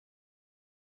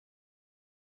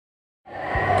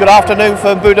Good afternoon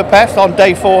from Budapest on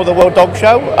day 4 of the World Dog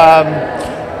Show.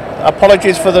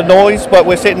 Apologies for the noise, but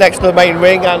we're sitting next to the main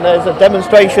ring and there's a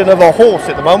demonstration of a horse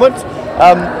at the moment.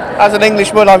 As an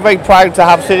Englishman, I'm very proud to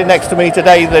have sitting next to me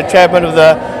today the chairman of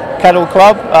the Kennel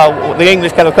Club, the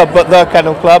English Kennel Club, but the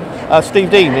Kennel Club, Steve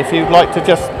Dean. If you'd like to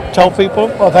just tell people.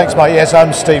 Well, thanks, mate. Yes,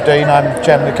 I'm Steve Dean. I'm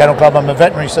chairman of the Kennel Club. I'm a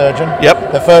veterinary surgeon.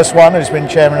 Yep. The first one who's been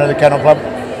chairman of the Kennel Club.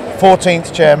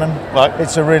 14th chairman. Right.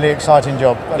 It's a really exciting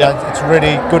job. Yep. It's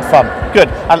really good fun. Good.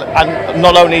 And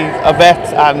not only a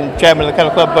vet and chairman of the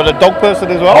Kennel Club, but a dog person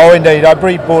as well? Oh, indeed. I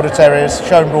breed Border Terriers,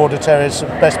 shown Border Terriers for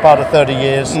the best part of 30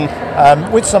 years,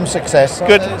 with some success.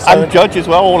 Good. And judge as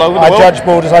well, all over the world? I judge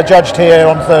Borders. I judged here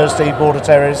on Thursday, Border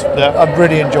Terriers. Yeah. I've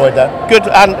really enjoyed that. Good.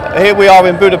 And here we are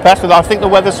in Budapest, and I think the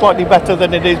weather's slightly better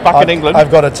than it is back in England. I've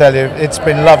got to tell you, it's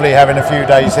been lovely having a few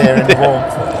days here in the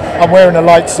warmth. I'm wearing a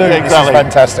light suit. Exactly. This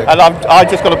is fantastic. And I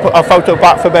just got to put a photo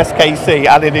back from SKC,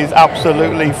 and it is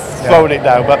absolutely throwing it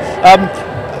down. But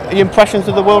the impressions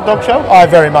of the World Dog Show? I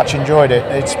very much enjoyed it.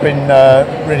 It's been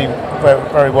really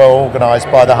very well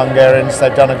organised by the Hungarians.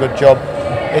 They've done a good job.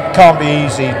 It can't be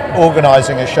easy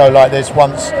organising a show like this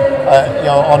once,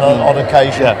 on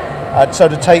occasion. Yeah. So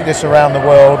to take this around the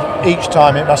world, each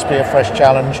time it must be a fresh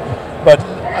challenge. But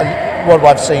what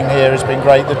I've seen here has been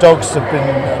great. The dogs have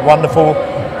been wonderful.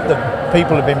 The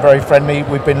people have been very friendly.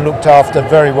 We've been looked after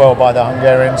very well by the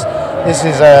Hungarians. This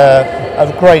is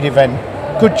a great event.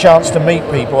 Good chance to meet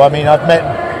people. I mean, I've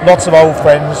met lots of old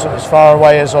friends as far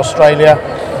away as Australia,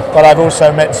 but I've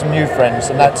also met some new friends,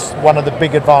 and that's one of the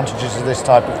big advantages of this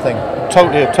type of thing.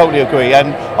 Totally agree.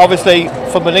 And obviously,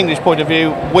 from an English point of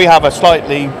view, we have a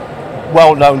slightly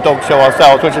well-known dog show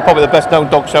ourselves, which is probably the best-known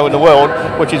dog show in the world,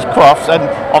 which is Crufts, and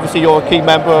obviously you're a key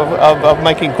member of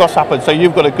making Crufts happen, so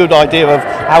you've got a good idea of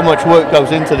how much work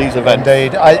goes into these events.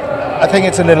 Indeed. I think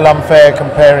it's a little unfair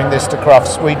comparing this to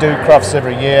Crufts. We do Crufts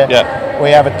every year. Yeah. We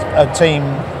have a team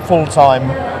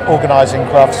full-time organising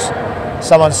Crufts.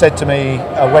 Someone said to me,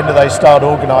 when do they start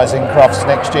organising Crufts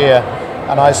next year?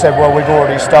 And I said, well, we've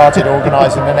already started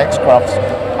organising the next Crufts.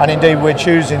 And indeed, we're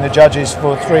choosing the judges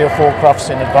for 3 or 4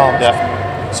 Crufts in advance.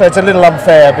 Yeah. So it's a little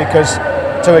unfair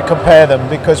to compare them,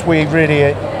 because we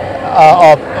really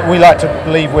we like to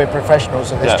believe we're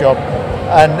professionals at this job.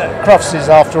 And Crufts is,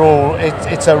 after all,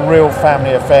 it's a real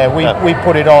family affair. We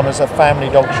put it on as a family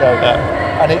dog show. Yeah.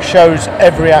 And it shows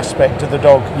every aspect of the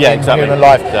dog in human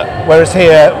life. Yeah. Whereas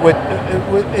here,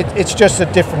 it's just a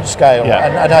different scale.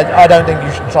 Yeah. And I don't think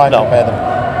you should try and compare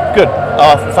them. Good.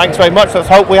 Thanks very much. Let's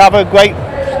hope we have a great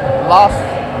last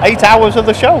 8 hours of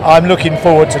the show. I'm looking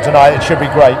forward to tonight. It should be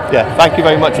great. Yeah. Thank you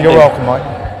very much. You're welcome,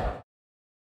 Mike.